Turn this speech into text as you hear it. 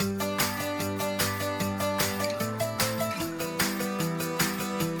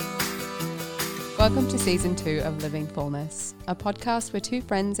Welcome to Season 2 of Living Fullness, a podcast where two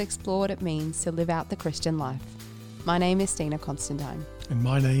friends explore what it means to live out the Christian life. My name is Stina Constantine. And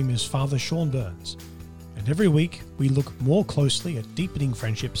my name is Father Sean Burns. And every week we look more closely at deepening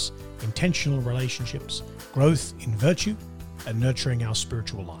friendships, intentional relationships, growth in virtue, and nurturing our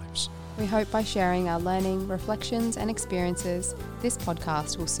spiritual lives. We hope by sharing our learning, reflections, and experiences, this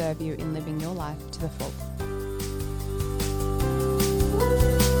podcast will serve you in living your life to the full.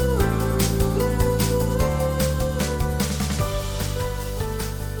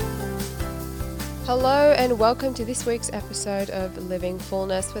 Hello and welcome to this week's episode of Living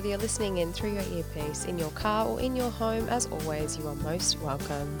Fullness. Whether you're listening in through your earpiece, in your car or in your home, as always, you are most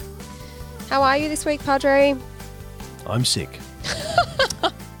welcome. How are you this week, Padre? I'm sick.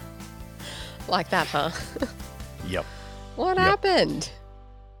 Like that, huh? Yep. What happened?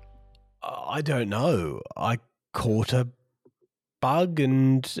 I don't know. I caught a bug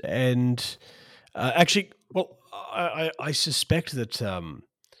and actually, well, I suspect that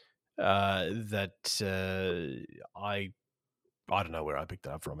I don't know where I picked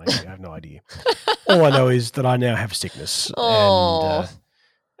that up from. Actually, I have no idea. All I know is that I now have sickness, and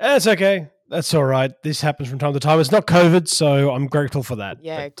that's okay. That's all right. This happens from time to time. It's not COVID, so I'm grateful for that.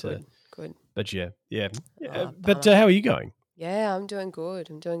 Yeah, but, good. But yeah. But how are you going? Yeah, I'm doing good.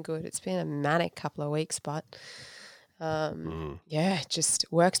 It's been a manic couple of weeks, but just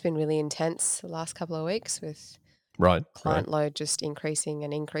work's been really intense the last couple of weeks with client load just increasing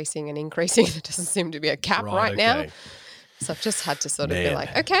and increasing and increasing. There doesn't seem to be a cap right now. So I've just had to sort of be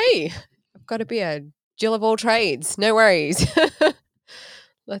like, okay, I've got to be a Jill of all trades. No worries.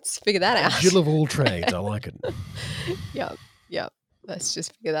 Let's figure that out. Jill of all trades. I like it. Yep. Let's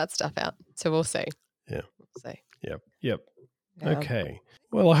just figure that stuff out. So we'll see. Yeah. We'll see. Yep. Yeah. Okay.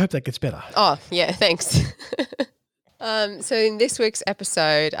 Well, I hope that gets better. Oh, yeah, thanks. So in this week's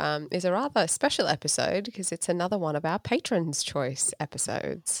episode is a rather special episode because it's another one of our Patrons' Choice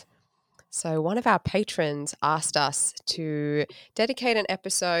episodes. So one of our patrons asked us to dedicate an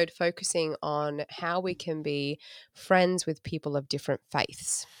episode focusing on how we can be friends with people of different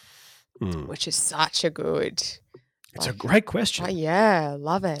faiths, which is such a good... It's a great question. Yeah,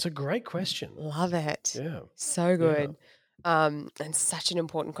 love it. It's a great question. Love it. Yeah. So good. And such an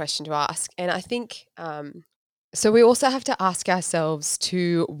important question to ask. And I think, so we also have to ask ourselves,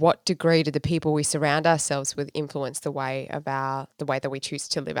 to what degree do the people we surround ourselves with influence the way that we choose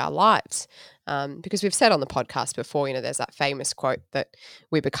to live our lives? Because we've said on the podcast before, there's that famous quote that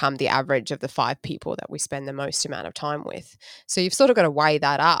we become the average of the 5 people that we spend the most amount of time with. So you've sort of got to weigh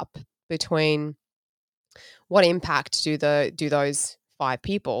that up between what impact do those 5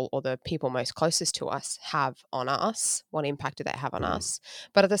 people or the people most closest to us have on us? What impact do they have on us?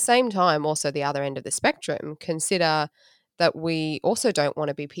 But at the same time, also the other end of the spectrum, consider that we also don't want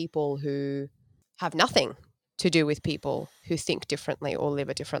to be people who have nothing to do with people who think differently or live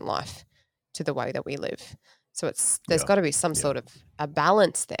a different life to the way that we live. So there's got to be some sort of a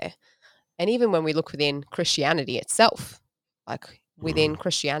balance there. And even when we look within Christianity itself, like within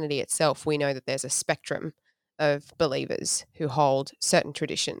Christianity itself, we know that there's a spectrum of believers who hold certain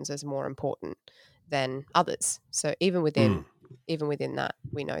traditions as more important than others. So even within that,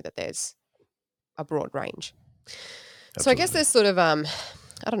 we know that there's a broad range. Absolutely. So I guess there's sort of, I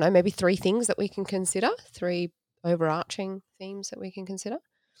don't know, maybe 3 things that we can consider, 3 overarching themes that we can consider.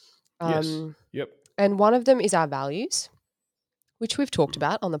 Yes. Yep. And one of them is our values, which we've talked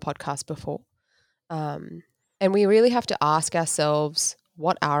about on the podcast before. And we really have to ask ourselves,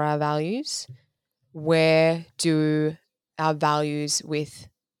 what are our values? Where do our values with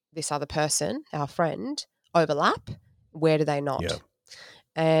this other person, our friend, overlap? Where do they not? Yeah.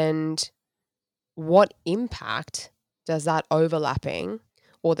 And what impact does that overlapping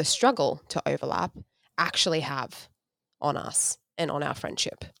or the struggle to overlap actually have on us and on our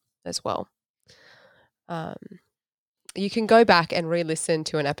friendship as well? You can go back and re-listen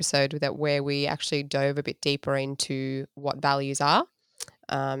to an episode where we actually dove a bit deeper into what values are,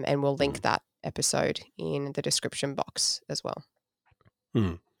 and we'll link that episode in the description box as well.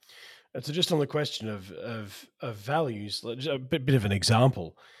 So just on the question of values, a bit of an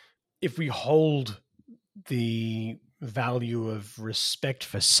example. If we hold the value of respect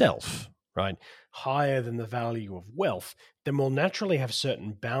for self, right, higher than the value of wealth, then we'll naturally have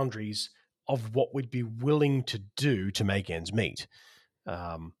certain boundaries of what we'd be willing to do to make ends meet.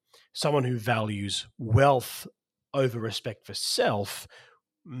 Someone who values wealth over respect for self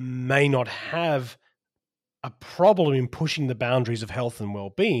may not have a problem in pushing the boundaries of health and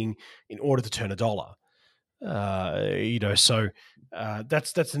well-being in order to turn a dollar. So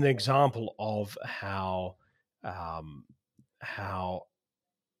that's an example of how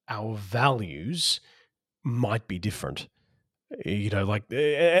our values might be different.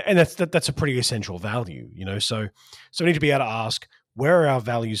 And that's a pretty essential value. So we need to be able to ask, where are our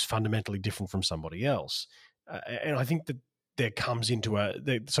values fundamentally different from somebody else? And I think that there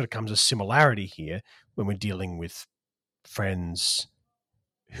sort of comes a similarity here when we're dealing with friends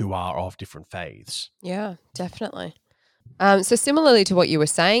who are of different faiths. Yeah, definitely. So similarly to what you were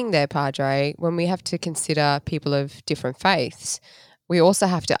saying there, Padre, when we have to consider people of different faiths, we also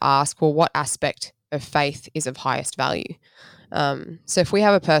have to ask, well, what aspect of faith is of highest value? So if we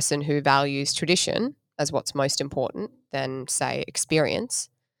have a person who values tradition as what's most important than, say, experience,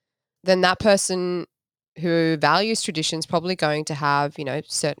 then that person who values tradition is probably going to have,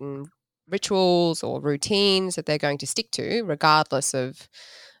 certain rituals or routines that they're going to stick to, regardless of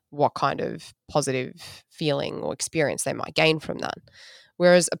what kind of positive feeling or experience they might gain from that.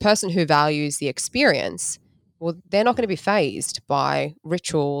 Whereas a person who values the experience, well, they're not going to be fazed by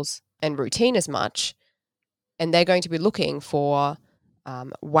rituals and routine as much. And they're going to be looking for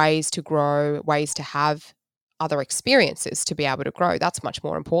ways to grow, ways to have other experiences to be able to grow. That's much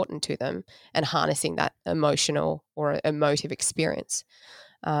more important to them, and harnessing that emotional or emotive experience.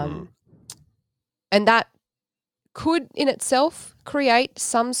 And that could in itself create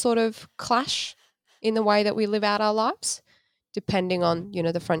some sort of clash in the way that we live out our lives, depending on,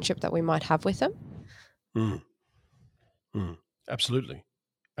 the friendship that we might have with them. Absolutely.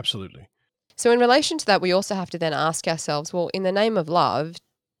 Absolutely. So in relation to that, we also have to then ask ourselves, well, in the name of love,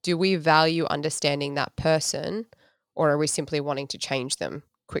 do we value understanding that person, or are we simply wanting to change them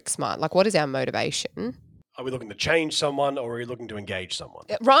quick, smart? Like, what is our motivation? Are we looking to change someone, or are we looking to engage someone?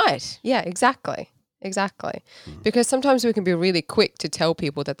 Right. Yeah, exactly. Exactly. Because sometimes we can be really quick to tell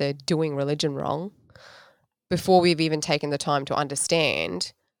people that they're doing religion wrong before we've even taken the time to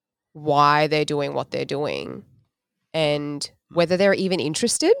understand why they're doing what they're doing and whether they're even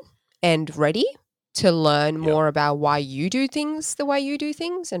interested and ready to learn more about why you do things the way you do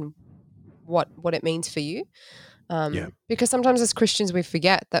things and what it means for you. Because sometimes as Christians we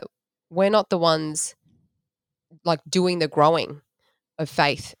forget that we're not the ones like doing the growing of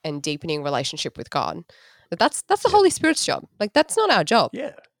faith and deepening relationship with God. That's the Holy Spirit's job. Like, that's not our job.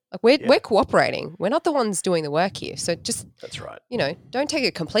 Yeah. Like, we're cooperating. We're not the ones doing the work here. So just, that's right. Don't take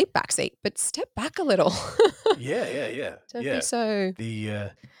a complete backseat, but step back a little. Yeah. Don't be so.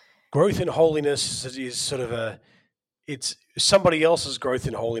 The growth in holiness is sort of it's somebody else's growth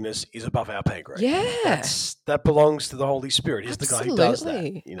in holiness is above our pay grade. Yeah. That belongs to the Holy Spirit. He's the guy who does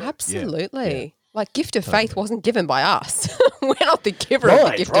that. Absolutely. Yeah. Like, gift of faith wasn't given by us. We're not the giver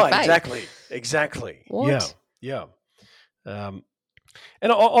of the gift of faith. Exactly. What? Yeah. And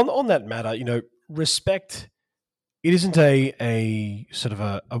on that matter, respect, it isn't a sort of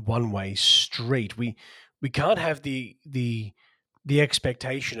a one-way street. We can't have the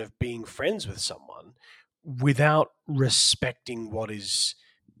expectation of being friends with someone without respecting what is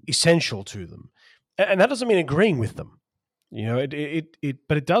essential to them. And that doesn't mean agreeing with them. But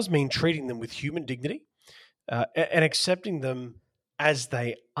it does mean treating them with human dignity and accepting them as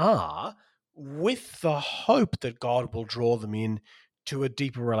they are, with the hope that God will draw them in to a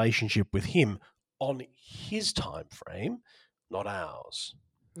deeper relationship with Him on His time frame, not ours.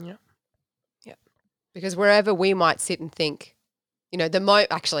 Yeah. Because wherever we might sit and think,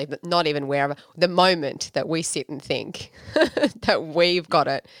 actually, not even wherever, the moment that we sit and think that we've got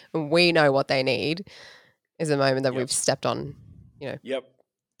it and we know what they need is the moment that we've stepped on,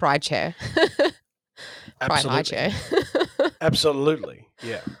 pride chair. Pride high chair. Absolutely.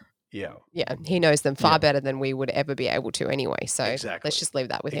 Yeah. Yeah. He knows them far better than we would ever be able to anyway. So let's just leave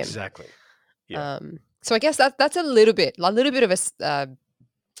that with him. Exactly. Yeah. So I guess that's a little bit of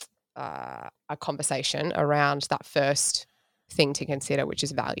a conversation around that first thing to consider, which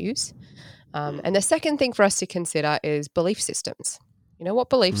is values. And the second thing for us to consider is belief systems.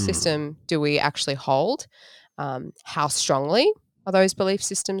 What belief system do we actually hold? How strongly are those belief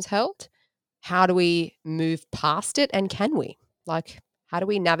systems held? How do we move past it? And can we? How do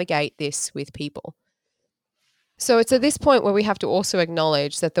we navigate this with people? So it's at this point where we have to also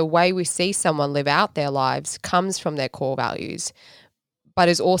acknowledge that the way we see someone live out their lives comes from their core values, but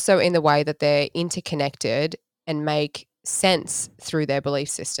is also in the way that they're interconnected and make sense through their belief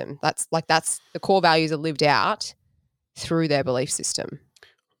system. That's the core values are lived out through their belief system.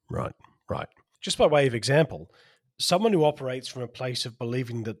 Right. Just by way of example, someone who operates from a place of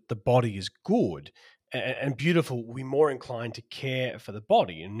believing that the body is good and beautiful will be more inclined to care for the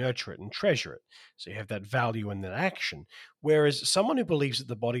body and nurture it and treasure it. So you have that value and that action. Whereas someone who believes that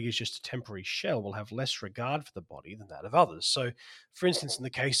the body is just a temporary shell will have less regard for the body than that of others. So, for instance, in the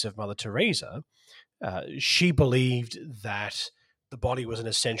case of Mother Teresa, she believed that the body was an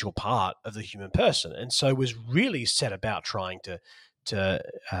essential part of the human person, and so was really set about trying to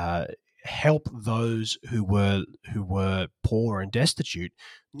help those who were poor and destitute,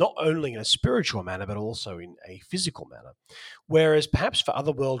 not only in a spiritual manner but also in a physical manner. Whereas perhaps for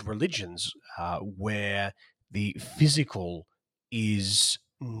other world religions, where the physical is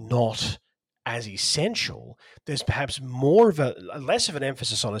not as essential, there's perhaps more of less of an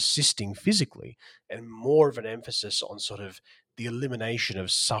emphasis on assisting physically and more of an emphasis on sort of the elimination of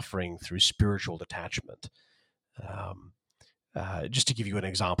suffering through spiritual detachment. Just to give you an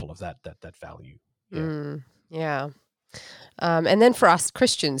example of that value. Yeah. Yeah. And then for us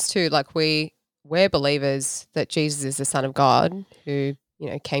Christians too, like we're believers that Jesus is the Son of God who,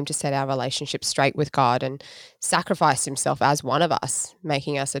 came to set our relationship straight with God and sacrificed himself as one of us,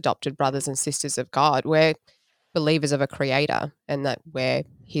 making us adopted brothers and sisters of God. We're believers of a creator and that we're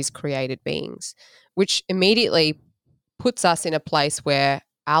his created beings, which immediately puts us in a place where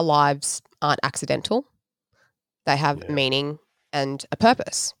our lives aren't accidental. They have meaning and a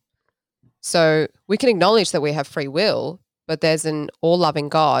purpose. So we can acknowledge that we have free will, but there's an all-loving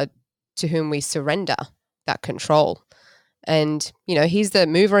God to whom we surrender that control. And, he's the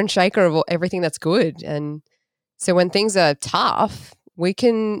mover and shaker of everything that's good. And so when things are tough, we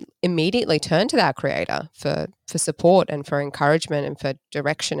can immediately turn to our creator for support and for encouragement and for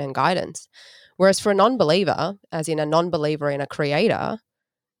direction and guidance. Whereas for a non-believer, as in a non-believer in a creator,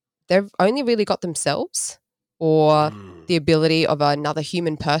 they've only really got themselves or the ability of another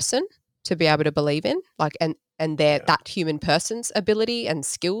human person to be able to believe in, and that human person's ability and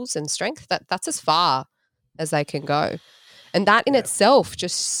skills and strength, that's as far as they can go. And that in itself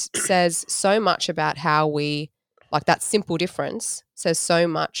just says so much about how we, like that simple difference says so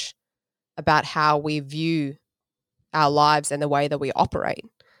much about how we view our lives and the way that we operate.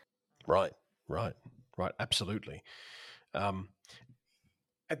 Right. Absolutely.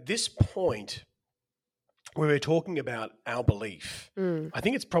 At this point, when we're talking about our belief, I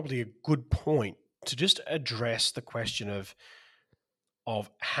think it's probably a good point to just address the question of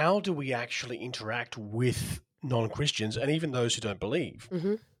how do we actually interact with non-Christians and even those who don't believe,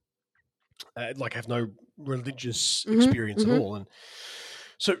 like have no religious experience at all. And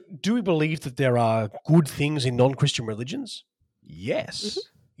so do we believe that there are good things in non-Christian religions? Yes.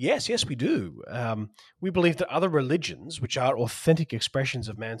 Yes, we do. We believe that other religions, which are authentic expressions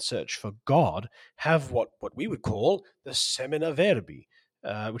of man's search for God, have what we would call the semina verbi,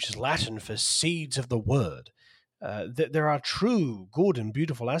 which is Latin for seeds of the word. There are true, good, and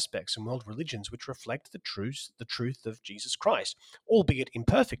beautiful aspects in world religions which reflect the truth of Jesus Christ, albeit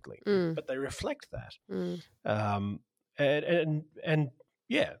imperfectly, but they reflect that.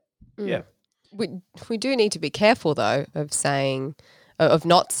 We do need to be careful though of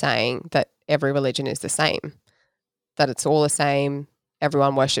not saying that every religion is the same, that it's all the same,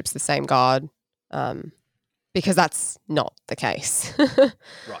 everyone worships the same God, because that's not the case.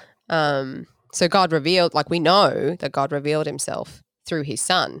 Right. So God revealed, we know that God revealed himself through his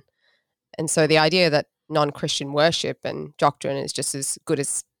son. And so the idea that non-Christian worship and doctrine is just as good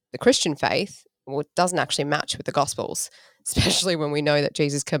as the Christian faith, well, it doesn't actually match with the Gospels, especially when we know that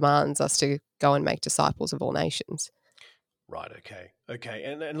Jesus commands us to go and make disciples of all nations. Right, okay.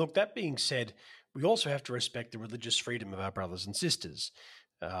 And look, that being said, we also have to respect the religious freedom of our brothers and sisters.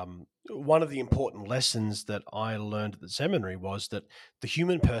 One of the important lessons that I learned at the seminary was that the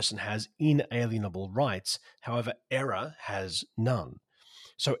human person has inalienable rights, however, error has none.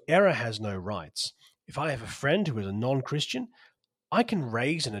 So error has no rights. If I have a friend who is a non-Christian, I can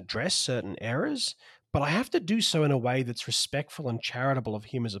raise and address certain errors, but I have to do so in a way that's respectful and charitable of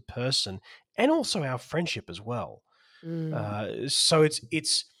him as a person, and also our friendship as well. So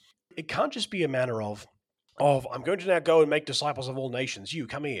it can't just be a matter of I'm going to now go and make disciples of all nations. You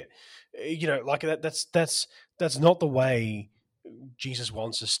come here, that's not the way Jesus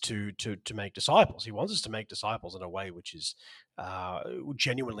wants us to make disciples. He wants us to make disciples in a way which is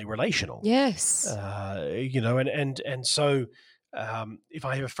genuinely relational. Yes. And so if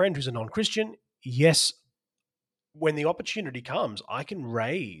I have a friend who's a non-Christian, yes, when the opportunity comes, I can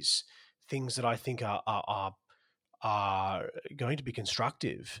raise things that I think are going to be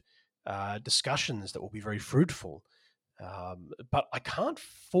constructive, discussions that will be very fruitful. But I can't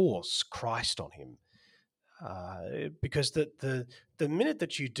force Christ on him, because the minute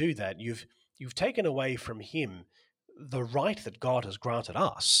that you do that, you've taken away from him the right that God has granted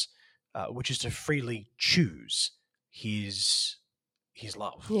us, which is to freely choose his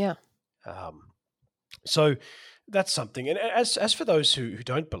love. Yeah. So that's something. And as for those who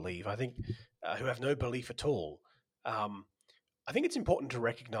don't believe, I think who have no belief at all, I think it's important to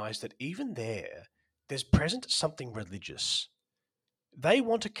recognize that even there's present something religious they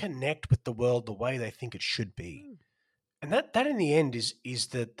want to connect with the world the way they think it should be. Mm. And that in the end is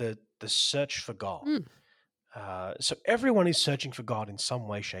the search for God. Mm. So everyone is searching for God in some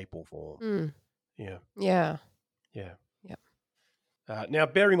way, shape, or form. Mm. Yeah. Yeah. Yeah. Yep. Now,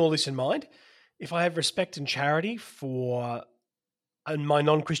 bearing all this in mind, if I have respect and charity for my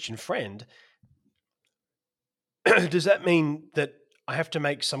non-Christian friend, does that mean that I have to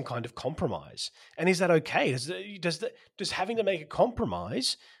make some kind of compromise? And is that okay? Does having to make a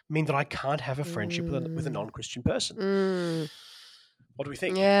compromise mean that I can't have a friendship with a non-Christian person? Mm. What do we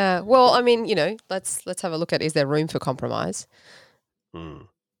think? Yeah. Well, I mean, let's have a look at, is there room for compromise? Mm.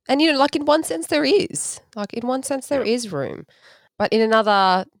 And like in one sense there is. Like in one sense there Yep. is room, but in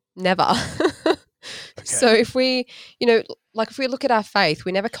another, never. Okay. So if we, like if we look at our faith,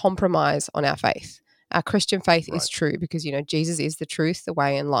 we never compromise on our faith. Our Christian faith is Right. true because Jesus is the truth, the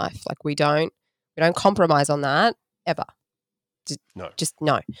way, and life. Like we don't compromise on that ever. No. Just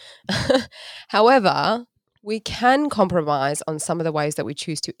no. However, we can compromise on some of the ways that we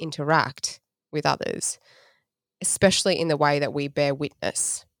choose to interact with others, especially in the way that we bear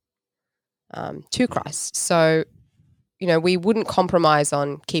witness to Christ. So, we wouldn't compromise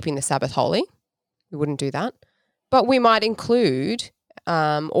on keeping the Sabbath holy. We wouldn't do that. But we might include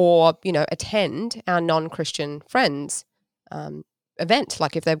or attend our non-Christian friends' event.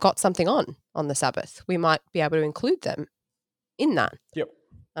 Like if they've got something on the Sabbath, we might be able to include them in that. Yep.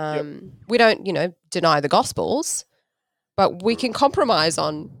 We don't, deny the Gospels, but we can compromise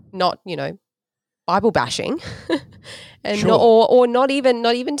on not, Bible bashing, and Sure. not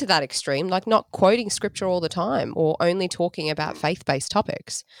even to that extreme, like not quoting scripture all the time or only talking about faith-based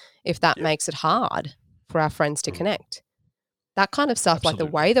topics, if that makes it hard for our friends to connect. That kind of stuff, Absolutely. like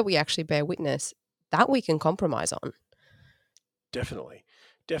the way that we actually bear witness, that we can compromise on. Definitely.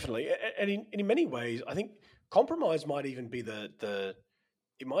 And in many ways, I think compromise might even be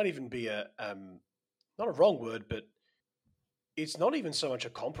it might even be a not a wrong word, but it's not even so much a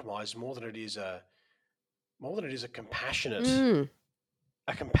compromise more than it is a compassionate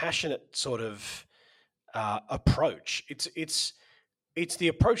a compassionate sort of approach. It's the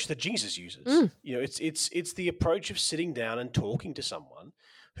approach that Jesus uses. It's the approach of sitting down and talking to someone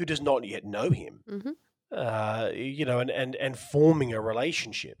who does not yet know him. And forming a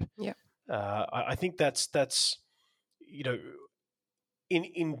relationship. Yeah. I think that's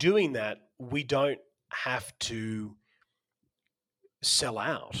in doing that, we don't have to sell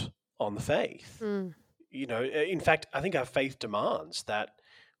out on the faith. In fact, I think our faith demands that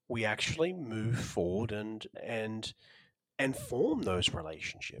we actually move forward and form those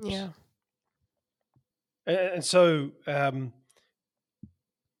relationships. Yeah. And so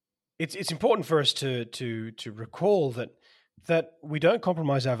it's important for us to recall that we don't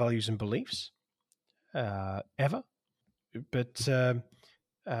compromise our values and beliefs ever. But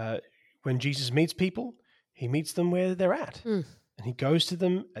when Jesus meets people, he meets them where they're at, and he goes to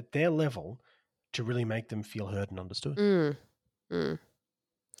them at their level to really make them feel heard and understood.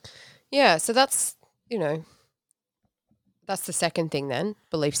 Yeah, so that's that's the second thing then,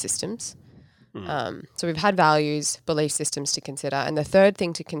 belief systems. So we've had values, belief systems to consider, and the third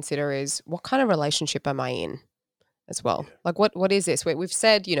thing to consider is, what kind of relationship am I in as well? Yeah. Like what is this? We've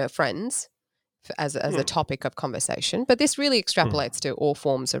said friends as a topic of conversation, but this really extrapolates to all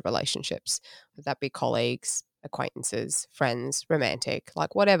forms of relationships, would that be colleagues, acquaintances, friends, romantic,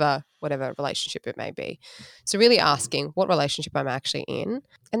 like whatever relationship it may be. So really asking what relationship I'm actually in,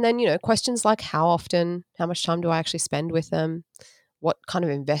 and then questions like how often, how much time do I actually spend with them, what kind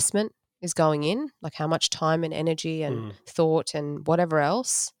of investment is going in, like how much time and energy and thought and whatever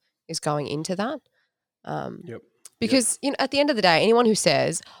else is going into that. Because at the end of the day, anyone who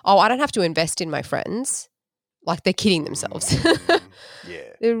says, "Oh, I don't have to invest in my friends," like they're kidding themselves.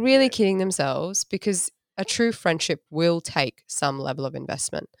 They're really kidding themselves, because a true friendship will take some level of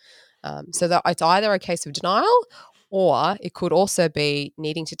investment. So that it's either a case of denial, or it could also be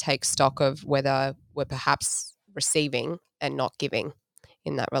needing to take stock of whether we're perhaps receiving and not giving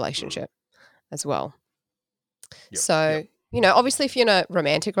in that relationship as well. So, obviously if you're in a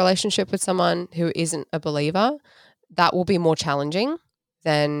romantic relationship with someone who isn't a believer, that will be more challenging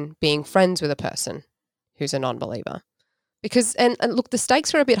than being friends with a person who's a non-believer. Because, and look, the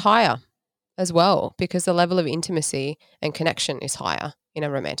stakes are a bit higher as well, because the level of intimacy and connection is higher in a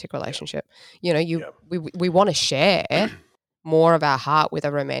romantic relationship. We want to share more of our heart with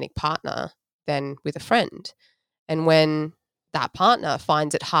a romantic partner than with a friend. And when that partner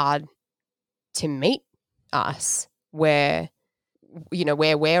finds it hard to meet us where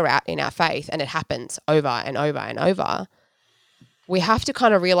we're at in our faith, and it happens over and over and over, we have to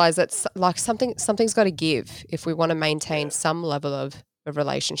kind of realize that like something's got to give if we want to maintain some level of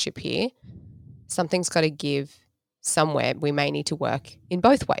relationship here. Something's got to give somewhere. We may need to work in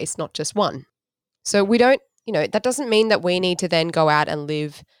both ways, not just one. So we don't, that doesn't mean that we need to then go out and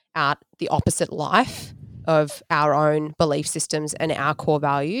live out the opposite life of our own belief systems and our core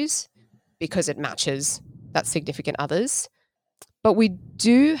values because it matches that significant others. But we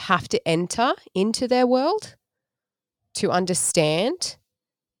do have to enter into their world to understand,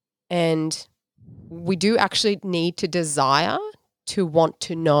 and we do actually need to desire to want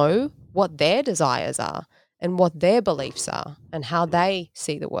to know what their desires are and what their beliefs are and how they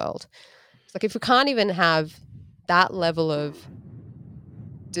see the world. It's like if we can't even have that level of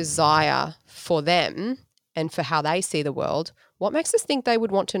desire for them and for how they see the world, what makes us think they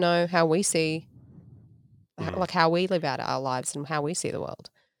would want to know how we see, like how we live out our lives and how we see the world?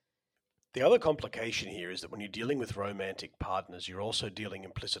 The other complication here is that when you're dealing with romantic partners, you're also dealing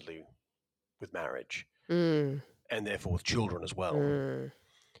implicitly with marriage and therefore with children as well.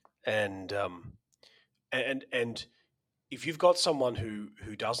 And if you've got someone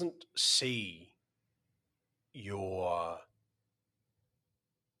who doesn't see your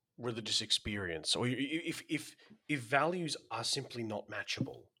religious experience, or if values are simply not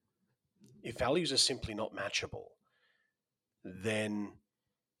matchable, then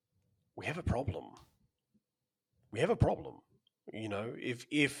we have a problem.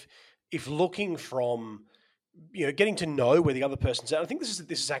 If looking from, getting to know where the other person's at. I think this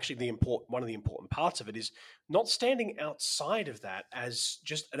is actually one of the important parts of it is not standing outside of that as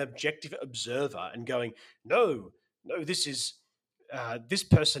just an objective observer and going, no, this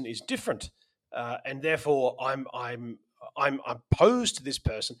person is different, and therefore I'm opposed to this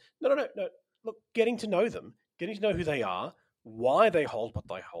person. No. Look, getting to know them, getting to know who they are, why they hold what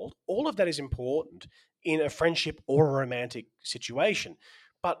they hold, all of that is important in a friendship or a romantic situation.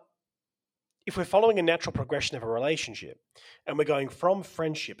 But if we're following a natural progression of a relationship and we're going from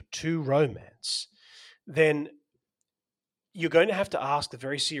friendship to romance, then you're going to have to ask the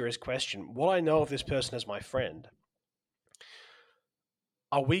very serious question, what I know of this person as my friend,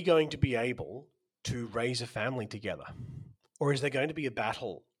 are we going to be able to raise a family together? Or is there going to be a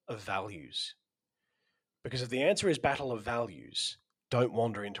battle of values? Because if the answer is battle of values, don't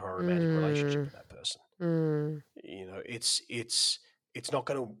wander into a romantic relationship with that person. It's not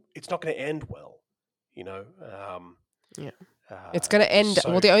going to end well. It's going to end.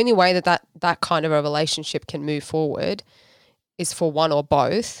 Well, the only way that kind of a relationship can move forward is for one or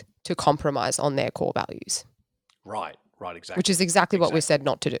both to compromise on their core values. Right, exactly. Which is exactly what we said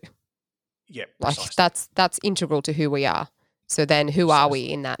not to do. Yeah, precisely. Like that's integral to who we are. So then who are we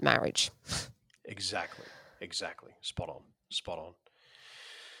in that marriage? Exactly. Spot on.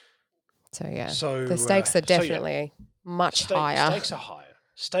 So yeah, the stakes are definitely much higher.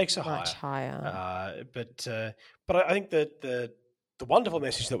 Stakes are much higher. But I think that the wonderful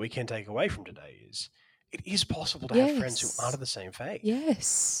message that we can take away from today is it is possible to have friends who aren't of the same faith.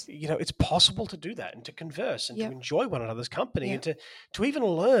 Yes. It's possible to do that and to converse and to enjoy one another's company and to even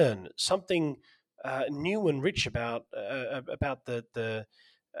learn something new and rich about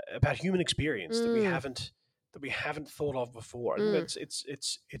about human experience that we haven't thought of before. And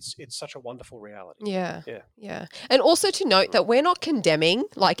it's such a wonderful reality. Yeah. And also to note that we're not condemning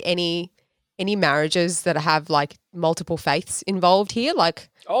like any marriages that have like multiple faiths involved here. Like,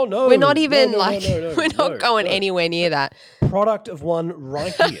 oh no, we're not even we're not going anywhere near that. Product of one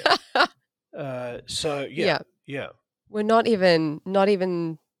right here. So yeah. We're not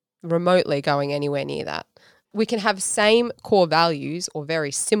even remotely going anywhere near that. We can have same core values or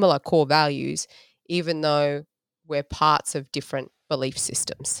very similar core values, even though we're parts of different belief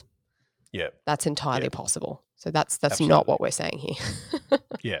systems. Yeah. That's entirely possible. So that's not what we're saying here.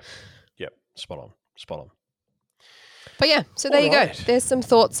 Yeah. Spot on. But yeah, so there you go. There's some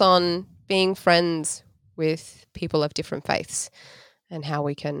thoughts on being friends with people of different faiths and how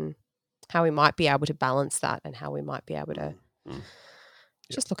we might be able to balance that and how we might be able to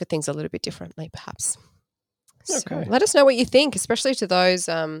just look at things a little bit differently, perhaps. Okay. So let us know what you think, especially to those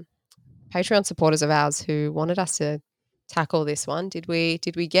Patreon supporters of ours who wanted us to tackle this one. Did we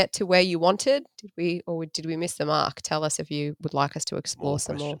get to where you wanted? Did we miss the mark? Tell us if you would like us to explore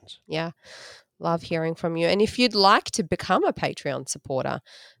some more. Yeah. Love hearing from you. And if you'd like to become a Patreon supporter,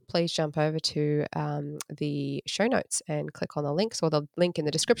 please jump over to the show notes and click on the links or the link in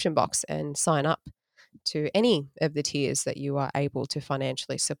the description box and sign up to any of the tiers that you are able to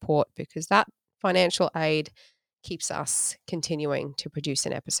financially support, because that financial aid keeps us continuing to produce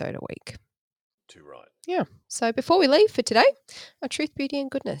an episode a week. Too right. Yeah. So before we leave for today, our truth, beauty, and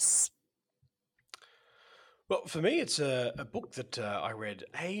goodness. Well, for me, it's a book that I read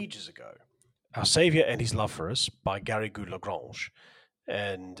ages ago, Our Saviour and His Love for Us by Garrigou-Lagrange.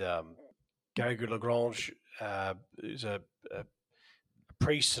 And Gary Lagrange is a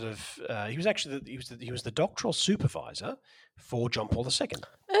priest. Sort of, he was actually he was the doctoral supervisor for John Paul II.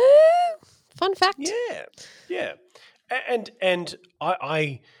 Fun fact. Yeah. And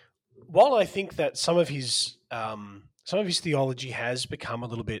I while I think that some of his theology has become a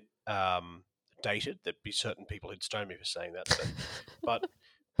little bit dated, there'd be certain people who'd stone me for saying that, but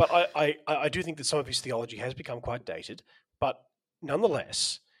I do think that some of his theology has become quite dated. But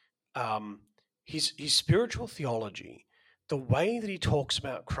nonetheless, his spiritual theology, the way that he talks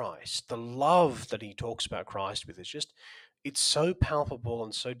about Christ, the love that he talks about Christ with, it's so palpable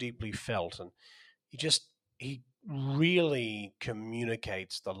and so deeply felt, and he really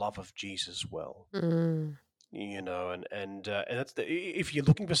communicates the love of Jesus well. You know, and that's if you're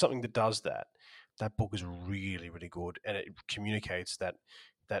looking for something that does that, that book is really, really good, and it communicates that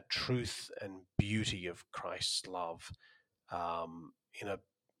truth and beauty of Christ's love in a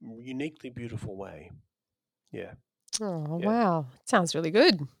uniquely beautiful way. Yeah. Oh, yeah. Wow. Sounds really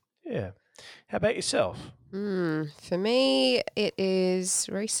good. Yeah. How about yourself? For me, it is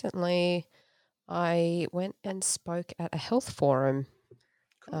recently I went and spoke at a health forum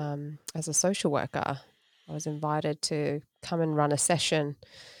as a social worker. I was invited to come and run a session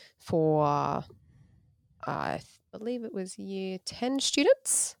for, I believe it was year 10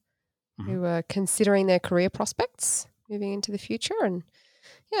 students who were considering their career prospects moving into the future. And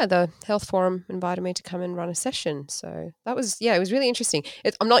yeah, the health forum invited me to come and run a session. So that was, it was really interesting.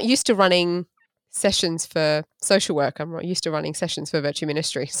 I'm not used to running sessions for social work. I'm not used to running sessions for Virtue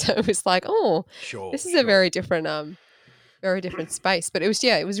Ministry. So it was like, this is a very different space. But it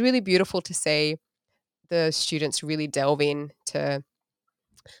was really beautiful to see the students really delve into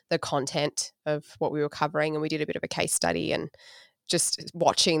the content of what we were covering. And we did a bit of a case study, and just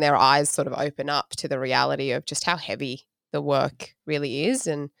watching their eyes sort of open up to the reality of just how heavy the work really is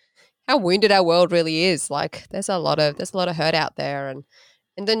and how wounded our world really is. Like there's a lot of hurt out there, and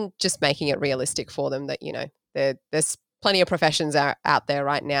then just making it realistic for them that, you know, there's plenty of professions out there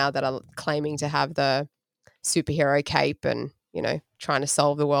right now that are claiming to have the superhero cape and, you know, trying to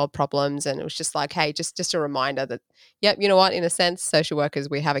solve the world problems. And it was just like, hey, just a reminder that, yep, you know what, in a sense, social workers,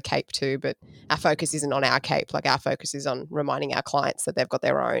 we have a cape too, but our focus isn't on our cape. Like our focus is on reminding our clients that they've got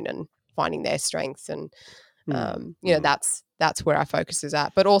their own and finding their strengths. And, you know, that's where our focus is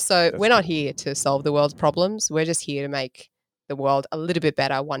at. But also we're not here to solve the world's problems. We're just here to make the world a little bit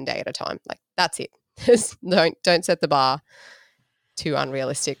better one day at a time. Like that's it. Don't set the bar too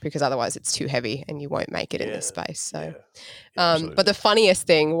unrealistic, because otherwise it's too heavy and you won't make it in this space. So, but the funniest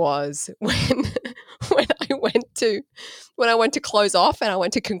thing was when I went to close off and I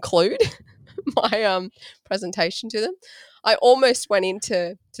went to conclude my presentation to them, I almost went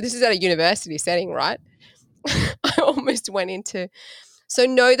into, so this is at a university setting, right? I almost went into, so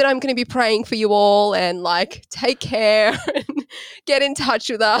know that I'm going to be praying for you all, and like take care and get in touch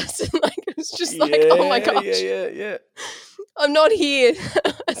with us. And like it was just like, oh my gosh. Yeah. I'm not here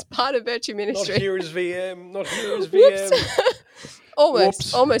as part of Virtue Ministry. Not here as VM.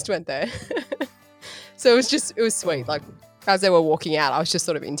 Almost went there. So it was sweet. Like as they were walking out, I was just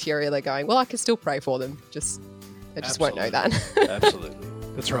sort of interiorly going, well, I can still pray for them. They just won't know that. Absolutely.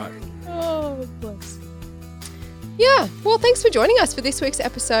 That's right. Oh, bless. Yeah. Well, thanks for joining us for this week's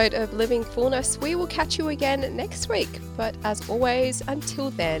episode of Living Fullness. We will catch you again next week. But as always,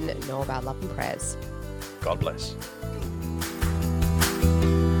 until then, know about love and prayers. God bless.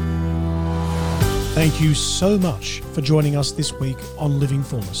 Thank you so much for joining us this week on Living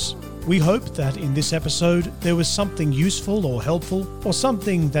Fullness. We hope that in this episode there was something useful or helpful, or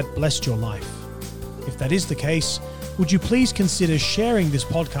something that blessed your life. If that is the case, would you please consider sharing this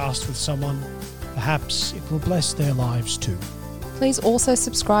podcast with someone? Perhaps it will bless their lives too. Please also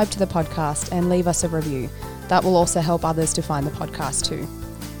subscribe to the podcast and leave us a review. That will also help others to find the podcast too.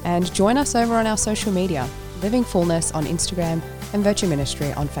 And join us over on our social media, Living Fullness on Instagram and Virtue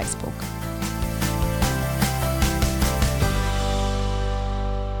Ministry on Facebook.